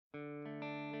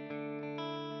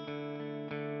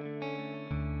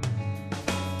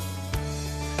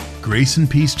Grace and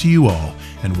peace to you all,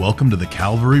 and welcome to the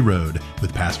Calvary Road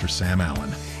with Pastor Sam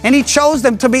Allen. And He chose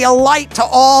them to be a light to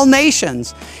all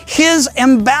nations, His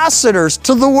ambassadors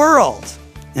to the world.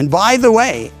 And by the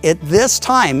way, at this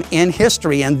time in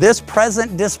history, in this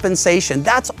present dispensation,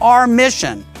 that's our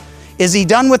mission. Is He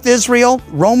done with Israel?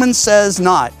 Romans says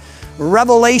not.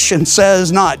 Revelation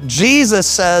says not. Jesus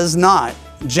says not.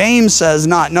 James says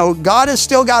not. No, God has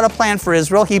still got a plan for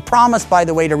Israel. He promised, by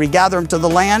the way, to regather them to the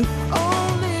land.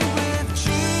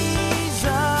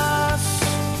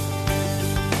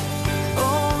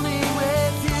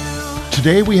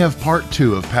 Today we have part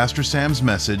 2 of Pastor Sam's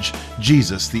message,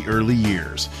 Jesus, the Early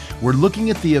Years. We're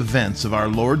looking at the events of our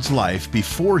Lord's life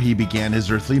before He began His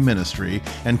earthly ministry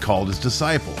and called His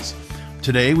disciples.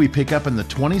 Today we pick up in the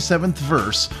 27th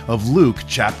verse of Luke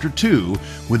chapter 2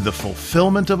 with the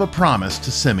fulfillment of a promise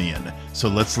to Simeon. So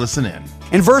let's listen in.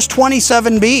 In verse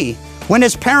 27b, when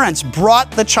His parents brought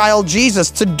the child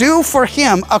Jesus to do for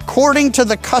Him according to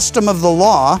the custom of the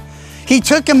law, He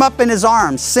took Him up in His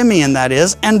arms, Simeon that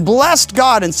is, and blessed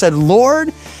God and said,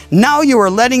 Lord, now You are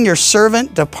letting Your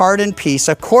servant depart in peace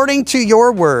according to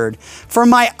Your word. For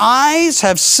my eyes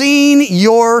have seen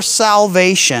Your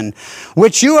salvation,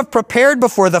 which You have prepared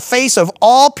before the face of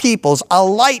all peoples, a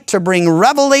light to bring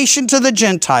revelation to the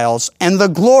Gentiles and the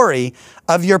glory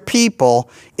of Your people,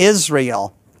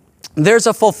 Israel. There's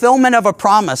a fulfillment of a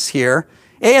promise here.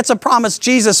 It's a promise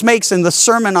Jesus makes in the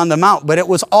Sermon on the Mount, but it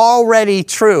was already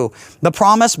true. The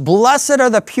promise, blessed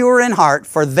are the pure in heart,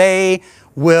 for they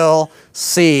will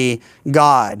see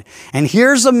God. And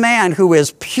here's a man who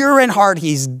is pure in heart.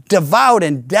 He's devout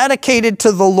and dedicated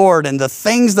to the Lord and the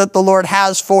things that the Lord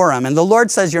has for him. And the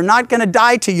Lord says, you're not going to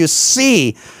die till you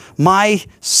see my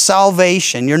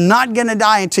salvation. You're not going to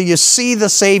die until you see the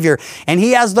Savior. And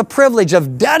he has the privilege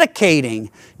of dedicating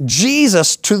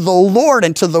Jesus to the Lord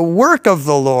and to the work of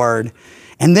the Lord.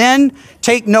 And then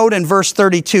take note in verse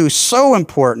 32, so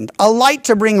important, a light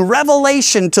to bring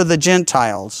revelation to the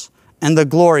Gentiles and the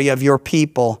glory of Your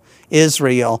people,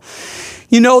 Israel.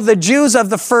 You know, the Jews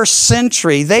of the first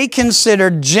century, they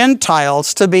considered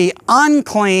Gentiles to be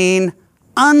unclean,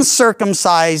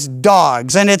 uncircumcised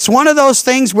dogs. And it's one of those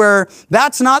things where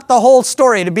that's not the whole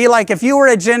story. It'd be like if you were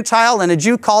a Gentile and a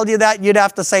Jew called you that, you'd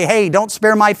have to say, hey, don't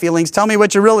spare my feelings. Tell me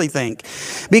what you really think.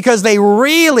 Because they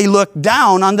really looked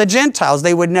down on the Gentiles.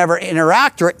 They would never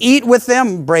interact or eat with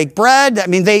them, break bread. I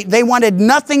mean, they wanted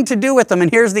nothing to do with them.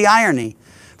 And here's the irony.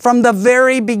 From the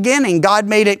very beginning, God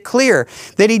made it clear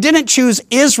that He didn't choose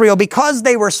Israel because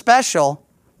they were special.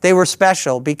 They were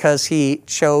special because He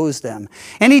chose them.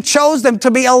 And He chose them to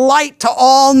be a light to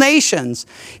all nations,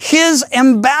 His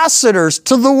ambassadors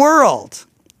to the world.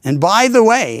 And by the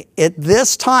way, at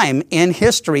this time in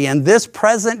history, in this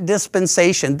present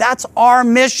dispensation, that's our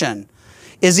mission.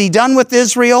 Is He done with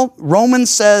Israel? Romans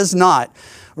says not.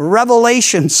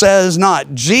 Revelation says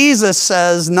not. Jesus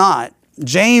says not.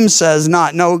 James says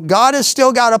not. No, God has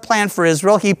still got a plan for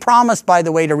Israel. He promised, by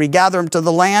the way, to regather them to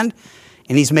the land.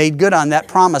 And He's made good on that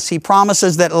promise. He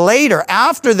promises that later,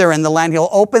 after they're in the land, He'll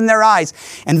open their eyes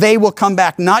and they will come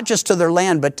back not just to their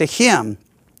land, but to Him.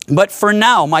 But for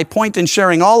now, my point in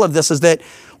sharing all of this is that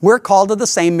we're called to the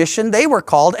same mission they were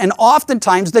called. And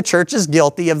oftentimes the church is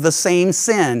guilty of the same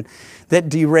sin that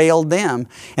derailed them.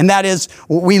 And that is,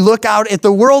 we look out at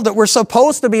the world that we're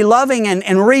supposed to be loving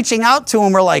and reaching out to,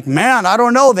 and we're like, man, I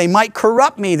don't know, they might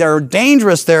corrupt me. They're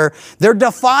dangerous. They're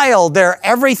defiled. They're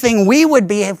everything we would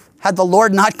be had the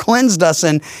Lord not cleansed us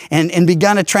and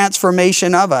begun a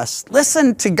transformation of us.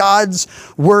 Listen to God's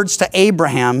words to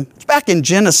Abraham. Back in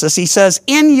Genesis, He says,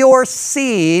 in your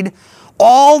seed,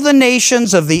 all the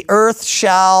nations of the earth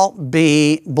shall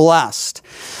be blessed.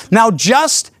 Now,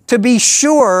 just to be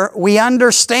sure we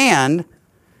understand,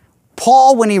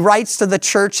 Paul, when he writes to the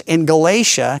church in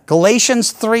Galatia,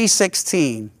 Galatians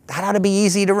 3:16, that ought to be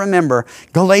easy to remember.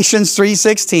 Galatians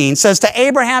 3:16 says, to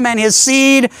Abraham and his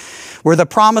seed were the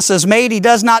promises made. He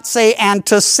does not say, and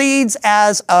to seeds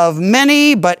as of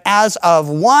many, but as of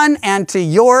one, and to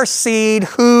your seed,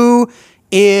 who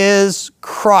is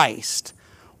Christ.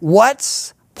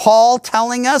 What's Paul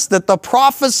telling us? That the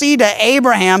prophecy to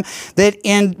Abraham that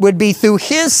would be through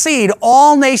his seed,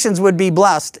 all nations would be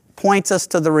blessed, points us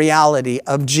to the reality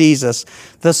of Jesus,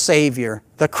 the Savior,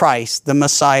 the Christ, the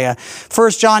Messiah.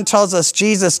 1 John tells us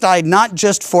Jesus died not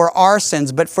just for our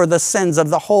sins, but for the sins of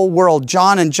the whole world.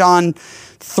 John in John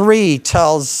 3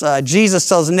 tells, Jesus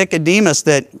tells Nicodemus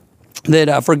that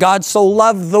for God so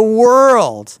loved the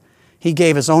world, He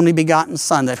gave His only begotten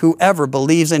Son, that whoever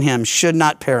believes in Him should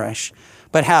not perish,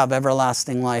 but have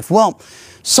everlasting life. Well,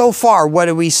 so far, what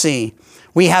do we see?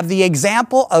 We have the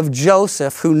example of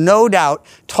Joseph, who no doubt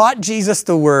taught Jesus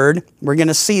the word. We're going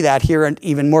to see that here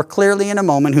even more clearly in a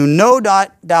moment, who no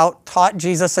doubt taught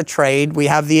Jesus a trade. We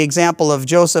have the example of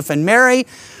Joseph and Mary,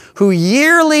 who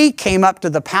yearly came up to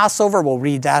the Passover. We'll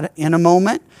read that in a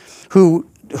moment. Who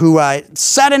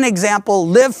set an example,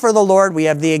 lived for the Lord. We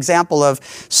have the example of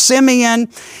Simeon.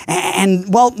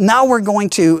 And well, now we're going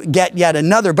to get yet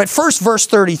another. But first, verse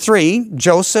 33,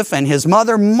 Joseph and his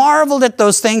mother marveled at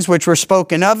those things which were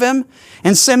spoken of him.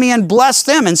 And Simeon blessed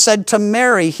them and said to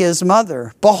Mary, his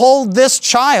mother, behold, this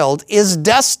child is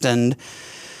destined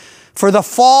for the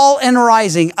fall and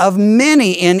rising of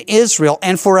many in Israel,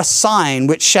 and for a sign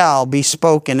which shall be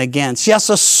spoken against. Yes,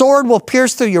 a sword will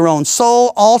pierce through your own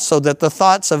soul also, that the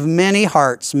thoughts of many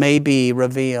hearts may be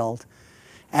revealed.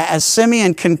 As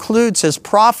Simeon concludes his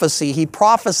prophecy, he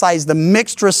prophesies the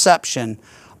mixed reception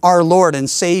our Lord and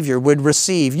Savior would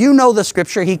receive. You know the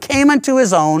scripture. He came unto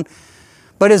his own,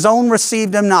 but his own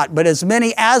received him not. But as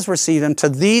many as received him, to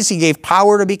these he gave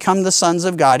power to become the sons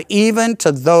of God, even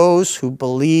to those who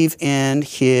believe in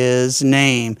his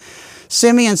name.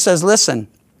 Simeon says, listen,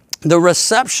 the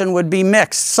reception would be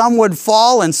mixed. Some would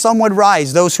fall and some would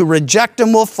rise. Those who reject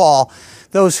him will fall.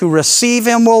 Those who receive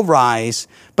him will rise.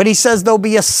 But he says there'll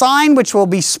be a sign which will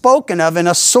be spoken of, and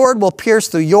a sword will pierce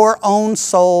through your own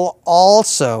soul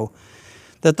also,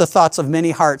 that the thoughts of many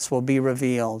hearts will be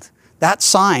revealed. That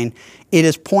sign, it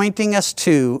is pointing us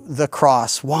to the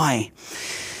cross. Why?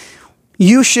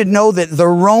 You should know that the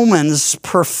Romans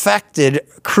perfected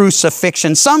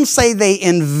crucifixion. Some say they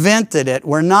invented it.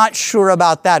 We're not sure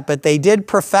about that, but they did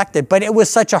perfect it. But it was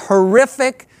such a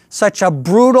horrific, such a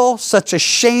brutal, such a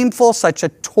shameful, such a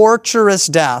torturous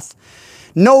death.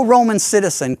 No Roman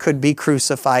citizen could be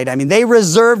crucified. I mean, they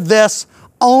reserved this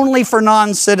only for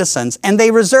non-citizens, and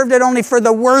they reserved it only for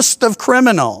the worst of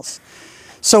criminals.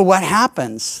 So what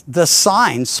happens? The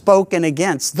sign spoken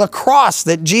against, the cross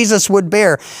that Jesus would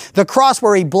bear, the cross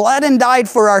where he bled and died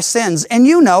for our sins. And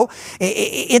you know,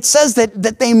 it says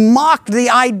that they mocked the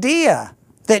idea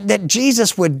that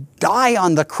Jesus would die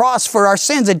on the cross for our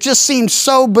sins. It just seems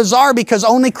so bizarre because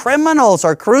only criminals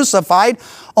are crucified.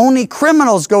 Only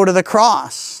criminals go to the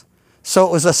cross. So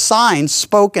it was a sign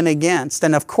spoken against.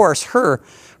 And of course, her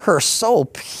soul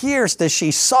pierced as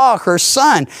she saw her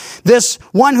son, this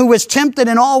one who was tempted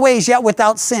in all ways, yet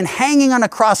without sin, hanging on a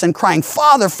cross and crying,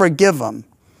 Father, forgive them.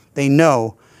 They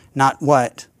know not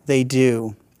what they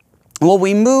do. Well,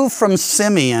 we move from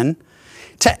Simeon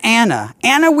to Anna.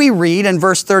 Anna, we read in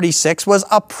verse 36, was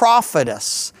a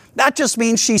prophetess. That just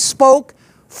means she spoke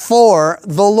for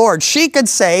the Lord. She could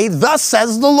say, thus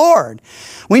says the Lord.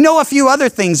 We know a few other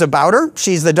things about her.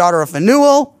 She's the daughter of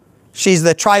Phanuel. She's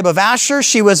the tribe of Asher.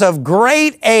 She was of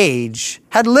great age,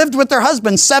 had lived with her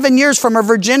husband 7 years from her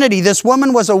virginity. This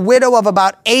woman was a widow of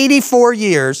about 84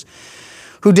 years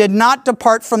who did not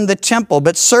depart from the temple,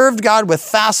 but served God with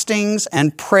fastings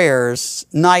and prayers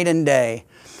night and day.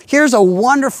 Here's a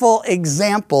wonderful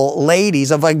example, ladies,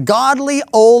 of a godly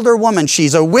older woman.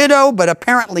 She's a widow, but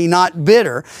apparently not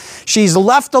bitter. She's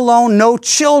left alone, no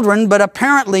children, but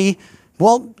apparently,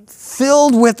 well,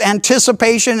 filled with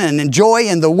anticipation and joy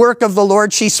in the work of the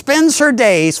Lord. She spends her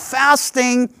days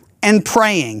fasting and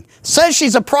praying. Says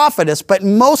she's a prophetess, but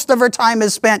most of her time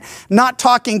is spent not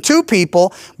talking to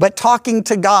people, but talking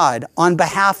to God on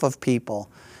behalf of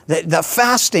people. The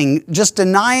fasting, just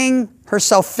denying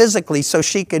herself physically so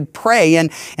she could pray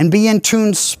and be in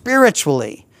tune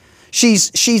spiritually.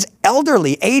 She's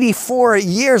elderly, 84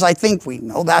 years. I think we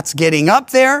know that's getting up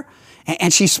there.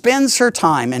 And she spends her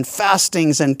time in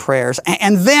fastings and prayers.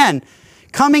 And then,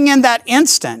 coming in that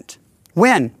instant,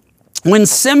 when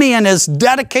Simeon is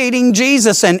dedicating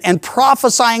Jesus and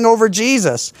prophesying over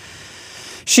Jesus,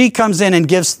 she comes in and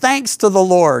gives thanks to the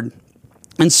Lord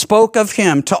and spoke of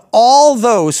him to all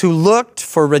those who looked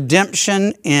for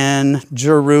redemption in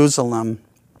Jerusalem.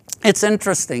 It's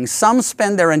interesting. Some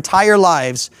spend their entire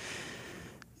lives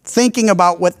thinking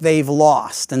about what they've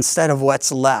lost instead of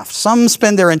what's left. Some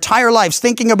spend their entire lives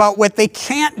thinking about what they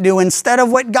can't do instead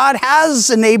of what God has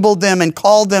enabled them and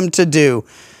called them to do.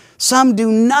 Some do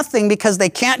nothing because they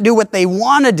can't do what they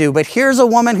want to do. But here's a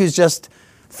woman who's just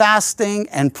fasting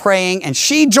and praying, and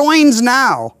she joins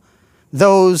now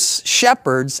those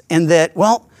shepherds in that,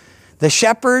 well, the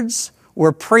shepherds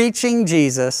were preaching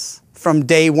Jesus from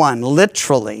day one,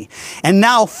 literally. And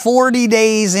now 40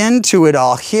 days into it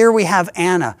all, here we have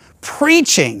Anna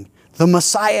preaching the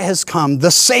Messiah has come,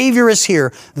 the Savior is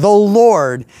here, the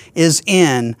Lord is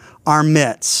in our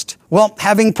midst. Well,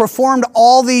 having performed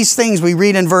all these things, we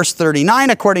read in verse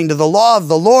 39, according to the law of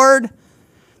the Lord,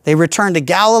 they returned to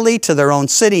Galilee, to their own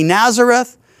city,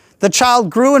 Nazareth. The child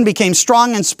grew and became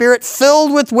strong in spirit,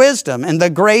 filled with wisdom, and the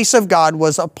grace of God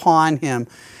was upon him.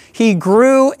 He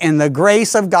grew and the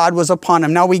grace of God was upon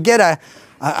him. Now we get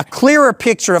a clearer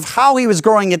picture of how he was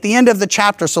growing at the end of the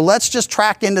chapter. So let's just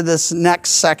track into this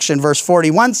next section. Verse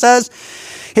 41 says,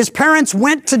 his parents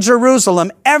went to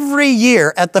Jerusalem every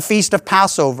year at the Feast of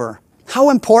Passover. How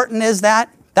important is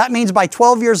that? That means by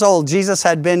 12 years old, Jesus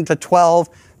had been to 12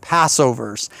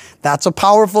 Passovers. That's a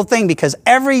powerful thing because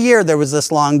every year there was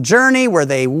this long journey where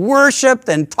they worshiped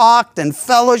and talked and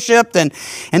fellowshiped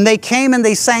and they came and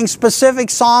they sang specific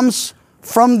psalms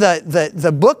from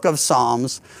the book of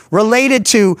Psalms related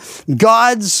to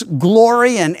God's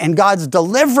glory and God's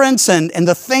deliverance and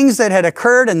the things that had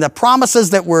occurred and the promises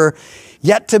that were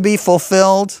yet to be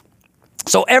fulfilled.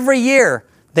 So every year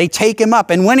they take him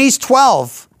up. And when he's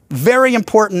 12, very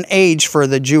important age for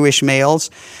the Jewish males.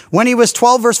 When he was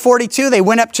 12, verse 42, they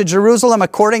went up to Jerusalem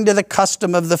according to the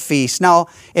custom of the feast. Now,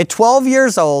 at 12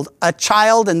 years old, a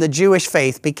child in the Jewish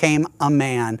faith became a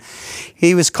man.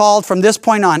 He was called from this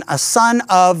point on a son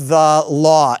of the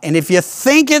law. And if you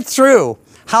think it through,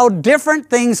 how different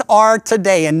things are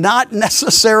today and not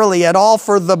necessarily at all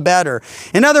for the better.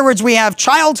 In other words, we have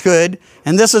childhood,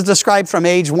 and this is described from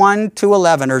age 1 to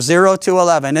 11 or 0 to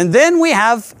 11. And then we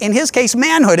have, in his case,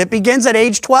 manhood. It begins at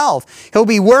age 12. He'll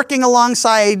be working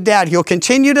alongside dad. He'll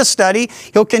continue to study.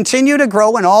 He'll continue to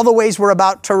grow in all the ways we're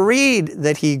about to read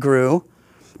that he grew.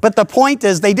 But the point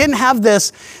is, they didn't have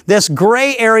this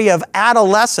gray area of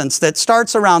adolescence that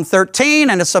starts around 13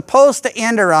 and is supposed to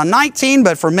end around 19,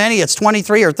 but for many it's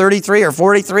 23 or 33 or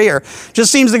 43 or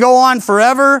just seems to go on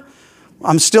forever.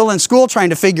 I'm still in school trying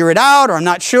to figure it out, or I'm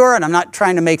not sure, and I'm not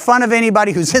trying to make fun of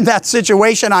anybody who's in that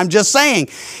situation. I'm just saying,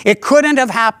 it couldn't have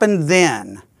happened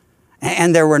then.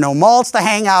 And there were no malls to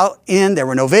hang out in. There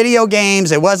were no video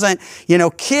games. It wasn't,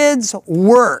 kids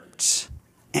worked.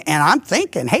 And I'm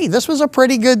thinking, hey, this was a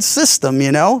pretty good system,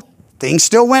 Things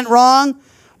still went wrong,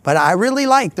 but I really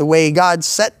like the way God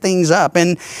set things up.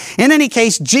 And in any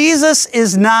case, Jesus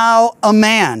is now a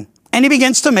man. And he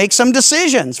begins to make some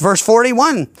decisions. Verse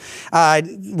 41,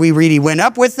 we read he went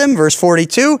up with them. Verse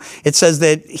 42, it says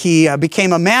that he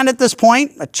became a man at this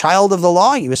point, a child of the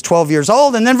law. He was 12 years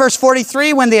old. And then verse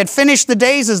 43, when they had finished the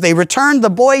days as they returned, the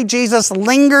boy Jesus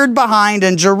lingered behind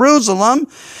in Jerusalem.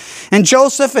 And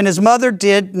Joseph and his mother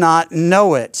did not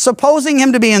know it. Supposing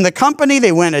him to be in the company,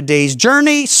 they went a day's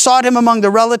journey, sought him among the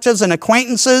relatives and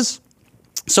acquaintances.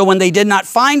 So when they did not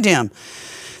find him,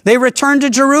 they returned to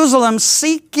Jerusalem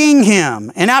seeking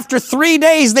him. And after 3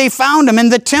 days, they found him in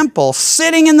the temple,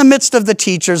 sitting in the midst of the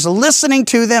teachers, listening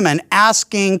to them and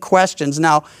asking questions.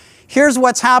 Now, here's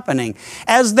what's happening.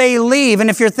 As they leave, and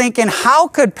if you're thinking, how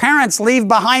could parents leave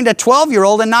behind a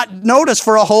 12-year-old and not notice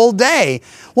for a whole day?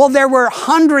 Well, there were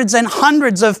hundreds and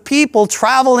hundreds of people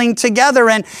traveling together,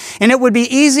 and it would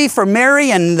be easy for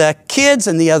Mary and the kids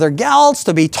and the other gals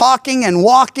to be talking and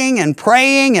walking and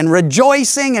praying and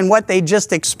rejoicing in what they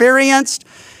just experienced.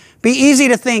 Be easy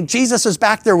to think Jesus is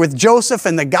back there with Joseph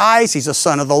and the guys. He's a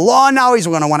son of the law now. He's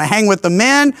going to want to hang with the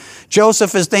men.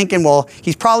 Joseph is thinking, well,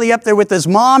 he's probably up there with his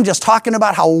mom just talking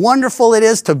about how wonderful it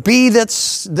is to be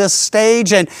this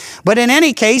stage. But in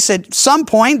any case, at some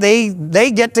point,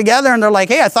 they get together and they're like,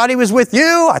 hey, I thought he was with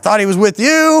you. I thought he was with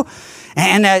you.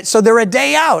 And so they're a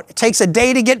day out. It takes a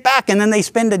day to get back, and then they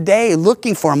spend a day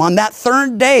looking for him. On that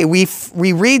third day, we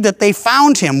read that they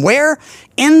found him. Where?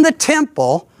 In the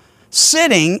temple,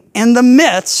 sitting in the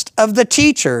midst of the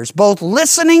teachers, both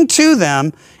listening to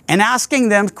them and asking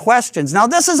them questions. Now,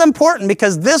 this is important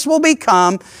because this will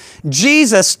become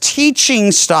Jesus'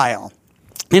 teaching style.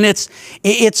 And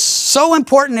it's so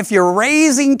important if you're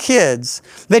raising kids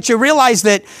that you realize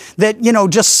that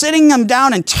just sitting them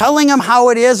down and telling them how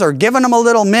it is or giving them a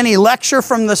little mini lecture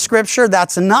from the scripture,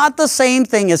 that's not the same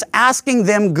thing as asking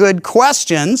them good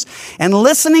questions and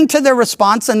listening to their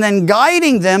response and then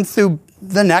guiding them through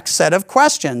the next set of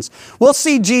questions. We'll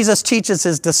see Jesus teaches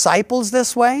his disciples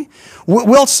this way.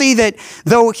 We'll see that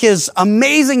though his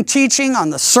amazing teaching on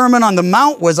the Sermon on the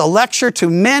Mount was a lecture to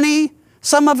many,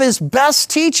 some of his best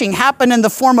teaching happened in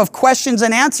the form of questions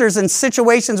and answers in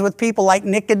situations with people like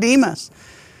Nicodemus,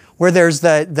 where there's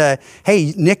the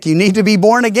hey, Nick, you need to be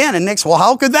born again. And Nick's, well,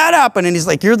 how could that happen? And he's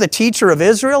like, you're the teacher of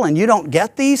Israel and you don't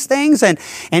get these things? And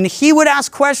he would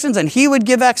ask questions and he would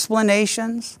give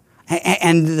explanations.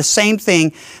 And the same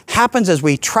thing happens as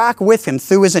we track with him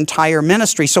through his entire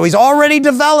ministry. So he's already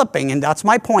developing, and that's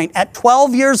my point, at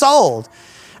 12 years old,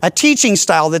 a teaching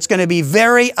style that's going to be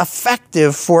very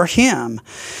effective for him.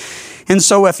 And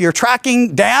so if you're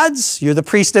tracking dads, you're the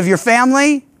priest of your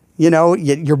family,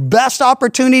 Your best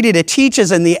opportunity to teach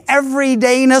is in the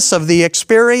everydayness of the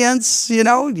experience.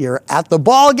 You're at the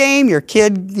ball game, your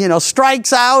kid,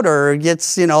 strikes out or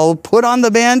gets, put on the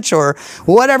bench or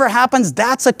whatever happens.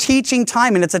 That's a teaching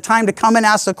time, and it's a time to come and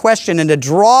ask a question and to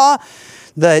draw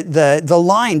the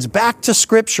lines back to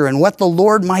Scripture and what the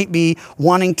Lord might be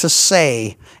wanting to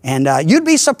say. And you'd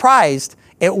be surprised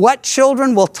at what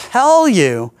children will tell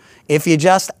you if you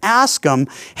just ask them,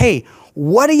 hey,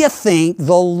 what do you think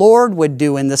the Lord would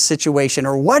do in this situation?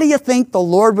 Or what do you think the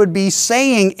Lord would be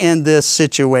saying in this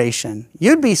situation?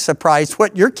 You'd be surprised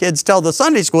what your kids tell the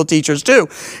Sunday school teachers too.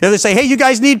 If they say, hey, you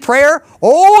guys need prayer?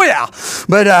 Oh yeah.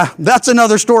 But that's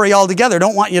another story altogether.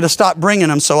 Don't want you to stop bringing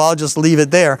them, so I'll just leave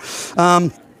it there.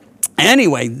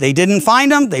 Anyway, they didn't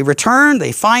find him. They return.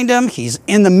 They find him. He's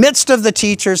in the midst of the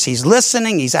teachers. He's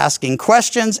listening. He's asking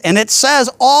questions. And it says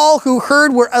all who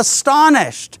heard were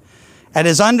astonished at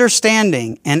his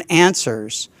understanding and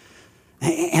answers.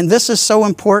 And this is so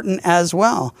important as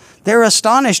well. They're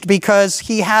astonished because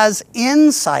he has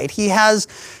insight. He has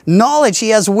knowledge. He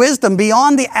has wisdom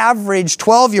beyond the average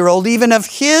 12-year-old, even of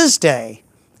his day.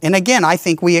 And again, I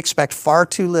think we expect far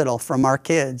too little from our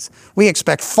kids. We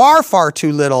expect far, far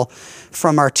too little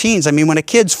from our teens. I mean, when a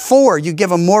kid's 4, you give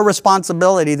him more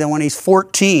responsibility than when he's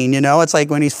 14, It's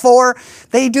like when he's 4,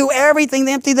 they do everything.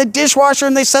 They empty the dishwasher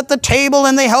and they set the table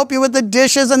and they help you with the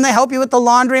dishes and they help you with the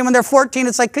laundry. And when they're 14,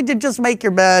 it's like, could you just make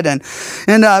your bed?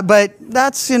 But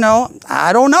that's,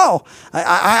 I don't know.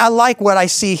 I like what I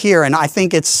see here, and I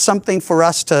think it's something for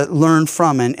us to learn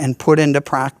from and put into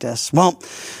practice. Well,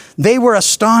 they were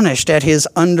astonished at his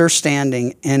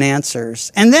understanding and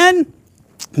answers. And then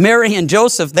Mary and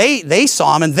Joseph, they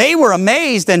saw him and they were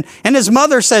amazed. And his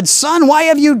mother said, son, why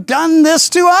have you done this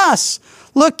to us?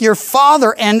 Look, your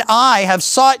father and I have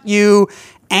sought you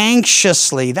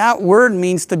anxiously. That word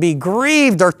means to be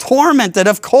grieved or tormented,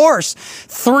 of course.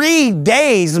 3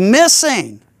 days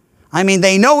missing. I mean,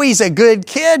 they know he's a good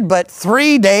kid, but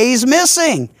 3 days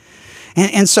missing.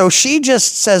 And so she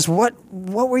just says, what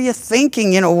were you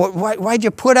thinking? Why'd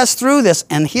you put us through this?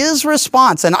 And his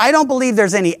response, and I don't believe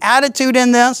there's any attitude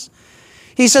in this.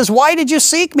 He says, why did you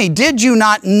seek me? Did you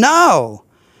not know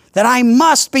that I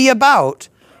must be about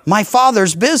my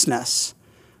Father's business?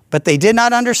 But they did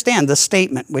not understand the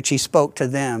statement which he spoke to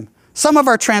them. Some of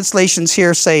our translations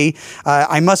here say,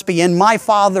 I must be in my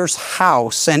Father's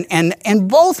house. And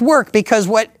both work, because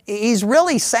what he's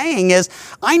really saying is,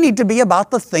 I need to be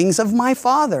about the things of my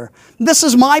Father. This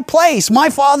is my place, my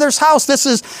Father's house. This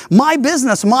is my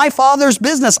business, my Father's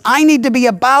business. I need to be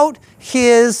about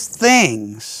his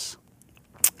things.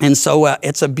 And so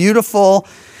it's a beautiful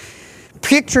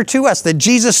picture to us that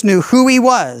Jesus knew who he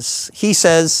was. She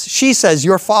says,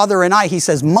 your Father and I. He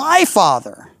says, my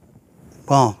Father.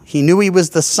 Well, he knew he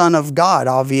was the Son of God,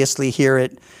 obviously, here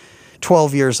at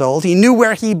 12 years old. He knew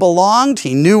where he belonged.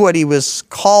 He knew what he was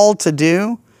called to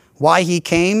do, why he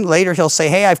came. Later he'll say,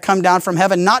 hey, I've come down from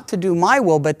heaven not to do my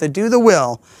will, but to do the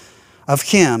will of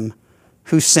him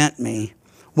who sent me.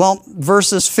 Well,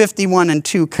 verses 51 and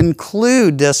 2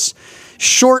 conclude this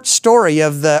short story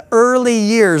of the early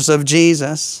years of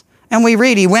Jesus. And we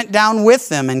read, he went down with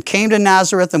them and came to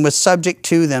Nazareth and was subject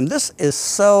to them. This is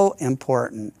so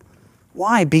important.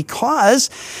 Why? Because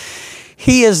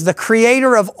he is the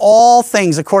creator of all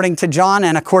things, according to John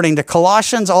and according to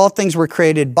Colossians. All things were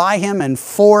created by him and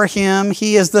for him.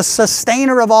 He is the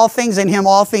sustainer of all things. In him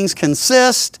all things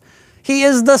consist. He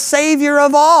is the Savior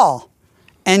of all.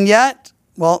 And yet,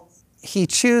 well, he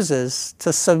chooses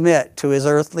to submit to his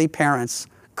earthly parents.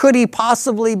 Could he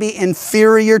possibly be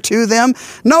inferior to them?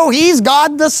 No, he's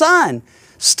God the Son.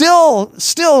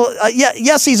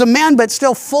 Yes, he's a man, but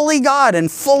still fully God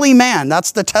and fully man.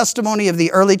 That's the testimony of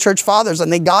the early church fathers,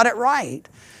 and they got it right.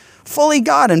 Fully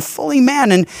God and fully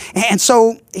man. And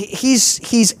so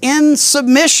he's in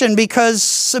submission, because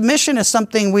submission is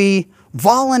something we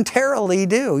voluntarily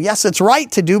do. Yes, it's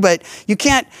right to do, but you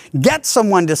can't get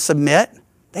someone to submit.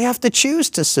 They have to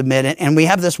choose to submit. And we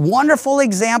have this wonderful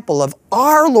example of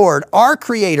our Lord, our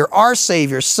Creator, our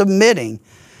Savior, submitting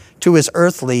to his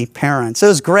earthly parents. It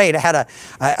was great. I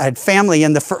had family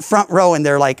in the front row, and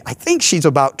they're like, I think she's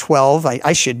about 12.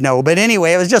 I should know. But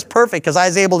anyway, it was just perfect, because I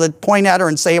was able to point at her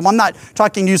and say, well, I'm not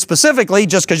talking to you specifically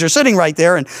just because you're sitting right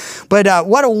there. But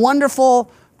what a wonderful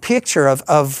picture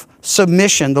of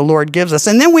submission the Lord gives us.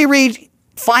 And then we read,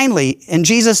 finally, and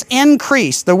Jesus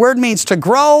increased. The word means to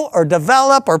grow or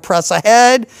develop or press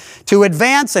ahead, to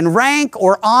advance in rank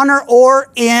or honor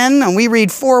or in. And we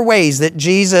read 4 ways that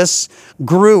Jesus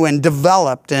grew and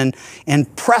developed and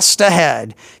pressed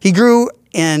ahead. He grew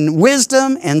in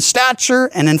wisdom and stature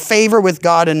and in favor with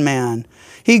God and man.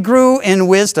 He grew in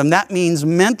wisdom. That means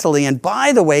mentally. And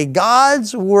by the way,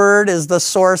 God's word is the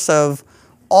source of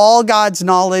all God's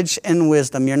knowledge and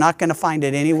wisdom. You're not going to find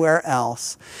it anywhere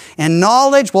else. And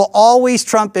knowledge will always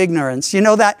trump ignorance. You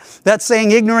know that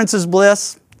saying, ignorance is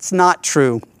bliss? It's not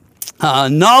true.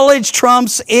 Knowledge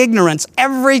trumps ignorance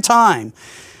every time.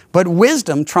 But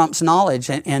wisdom trumps knowledge.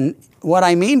 And what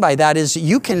I mean by that is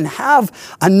you can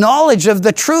have a knowledge of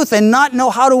the truth and not know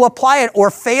how to apply it or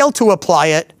fail to apply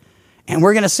it. And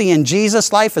we're going to see in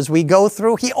Jesus' life as we go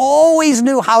through, he always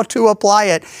knew how to apply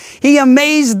it. He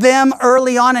amazed them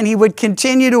early on, and he would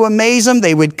continue to amaze them.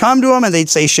 They would come to him and they'd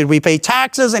say, should we pay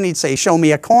taxes? And he'd say, show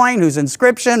me a coin whose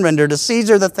inscription, render to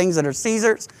Caesar the things that are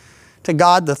Caesar's, to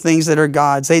God the things that are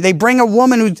God's. They bring a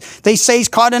woman who they say is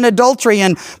caught in adultery,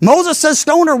 and Moses says,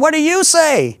 stone her. What do you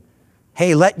say?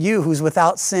 Hey, let you who's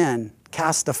without sin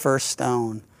cast the first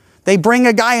stone. They bring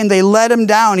a guy and they let him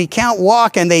down. He can't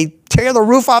walk, and they tear the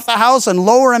roof off the house and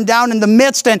lower him down in the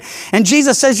midst. And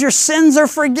Jesus says, your sins are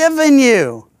forgiven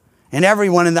you. And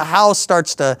everyone in the house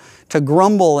starts to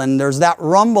grumble, and there's that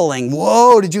rumbling.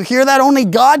 Whoa, did you hear that? Only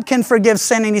God can forgive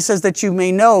sin. And he says that you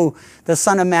may know the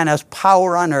Son of Man has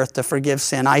power on earth to forgive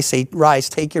sin. I say, rise,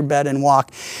 take your bed and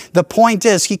walk. The point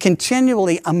is, he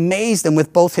continually amazed them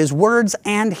with both his words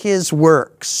and his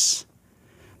works.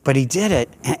 But he did it,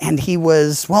 and he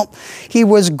was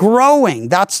growing.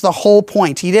 That's the whole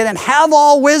point. He didn't have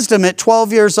all wisdom at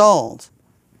 12 years old.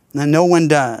 And no one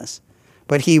does.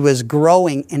 But he was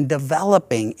growing and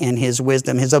developing in his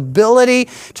wisdom, his ability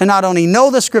to not only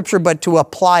know the Scripture, but to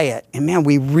apply it. And man,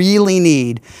 we really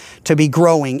need to be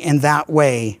growing in that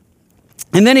way.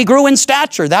 And then he grew in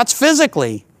stature. That's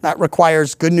physically. That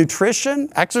requires good nutrition,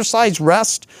 exercise,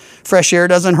 rest. Fresh air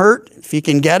doesn't hurt if you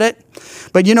can get it.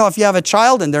 But you know, if you have a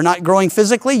child and they're not growing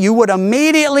physically, you would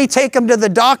immediately take them to the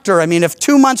doctor. I mean, if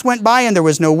 2 months went by and there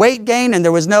was no weight gain and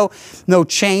there was no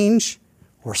change,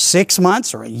 or 6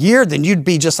 months or a year, then you'd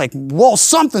be just like, whoa,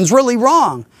 something's really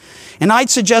wrong. And I'd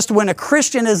suggest when a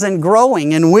Christian isn't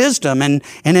growing in wisdom and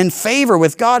in favor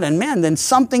with God and men, then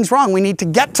something's wrong. We need to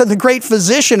get to the great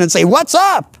physician and say, what's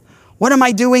up? What am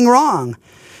I doing wrong?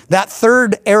 That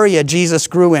third area Jesus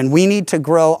grew in, we need to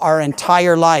grow our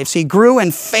entire lives. He grew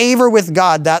in favor with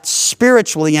God, that's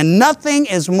spiritually, and nothing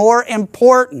is more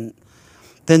important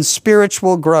than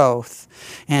spiritual growth.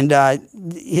 And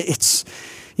it's,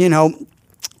 you know,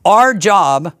 our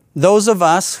job, those of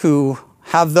us who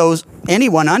have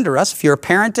anyone under us, if you're a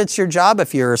parent, it's your job.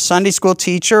 If you're a Sunday school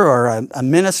teacher or a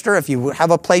minister, if you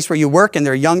have a place where you work and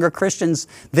there are younger Christians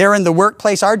there in the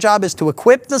workplace, our job is to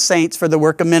equip the saints for the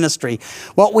work of ministry.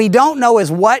 What we don't know is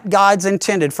what God's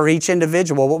intended for each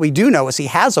individual. What we do know is he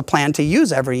has a plan to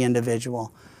use every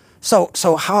individual.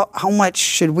 So how much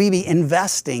should we be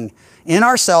investing in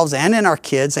ourselves and in our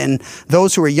kids and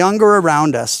those who are younger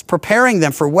around us, preparing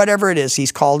them for whatever it is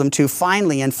he's called them to,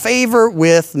 finally, in favor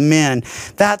with men.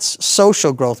 That's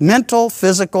social growth, mental,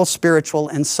 physical, spiritual,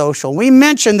 and social. We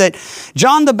mentioned that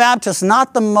John the Baptist,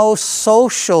 not the most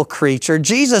social creature,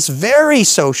 Jesus, very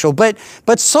social, but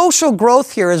social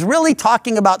growth here is really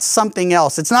talking about something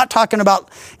else. It's not talking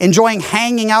about enjoying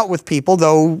hanging out with people,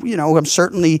 though, you know, I'm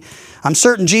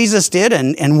certain Jesus did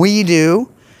and we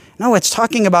do. No, it's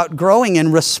talking about growing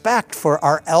in respect for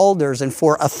our elders and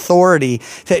for authority,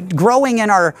 growing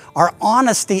in our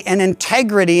honesty and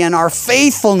integrity and our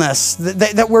faithfulness,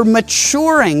 that we're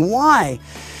maturing. Why?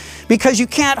 Because you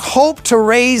can't hope to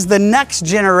raise the next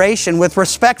generation with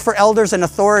respect for elders and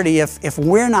authority if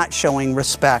we're not showing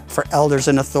respect for elders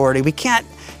and authority. We can't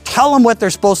tell them what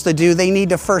they're supposed to do. They need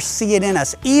to first see it in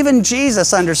us. Even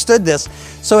Jesus understood this.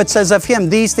 So it says of him,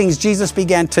 these things Jesus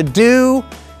began to do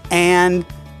and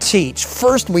teach.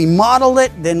 First we model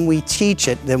it, then we teach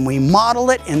it. Then we model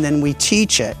it, and then we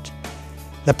teach it.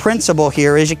 The principle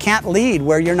here is you can't lead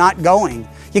where you're not going.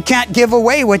 You can't give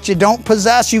away what you don't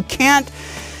possess. You can't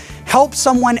help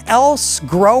someone else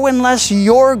grow unless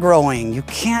you're growing. You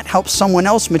can't help someone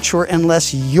else mature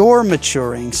unless you're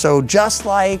maturing. So just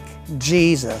like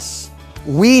Jesus,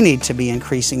 we need to be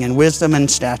increasing in wisdom and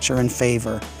stature and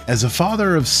favor. As a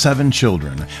father of 7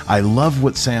 children, I love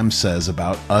what Sam says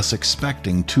about us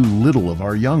expecting too little of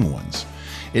our young ones.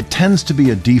 It tends to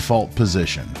be a default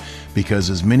position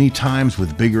because as many times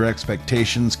with bigger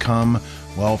expectations come,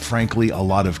 well, frankly, a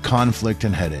lot of conflict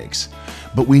and headaches.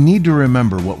 But we need to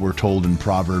remember what we're told in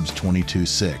Proverbs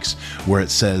 22:6, where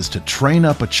it says to train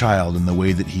up a child in the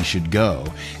way that he should go,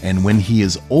 and when he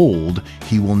is old,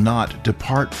 he will not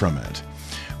depart from it.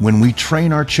 When we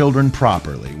train our children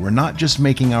properly, we're not just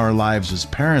making our lives as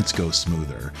parents go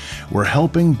smoother, we're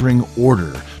helping bring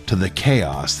order to the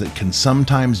chaos that can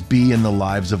sometimes be in the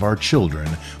lives of our children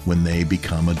when they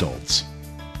become adults.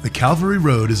 The Calvary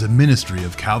Road is a ministry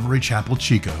of Calvary Chapel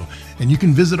Chico, and you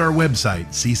can visit our website,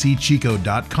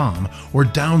 ccchico.com, or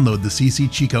download the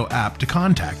CC Chico app to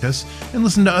contact us and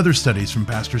listen to other studies from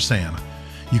Pastor Sam.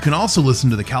 You can also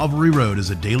listen to The Calvary Road as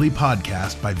a daily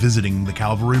podcast by visiting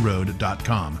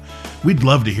thecalvaryroad.com. We'd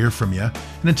love to hear from you,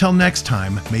 and until next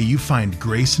time, may you find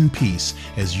grace and peace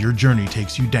as your journey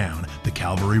takes you down the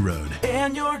Calvary Road.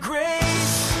 And your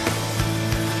grace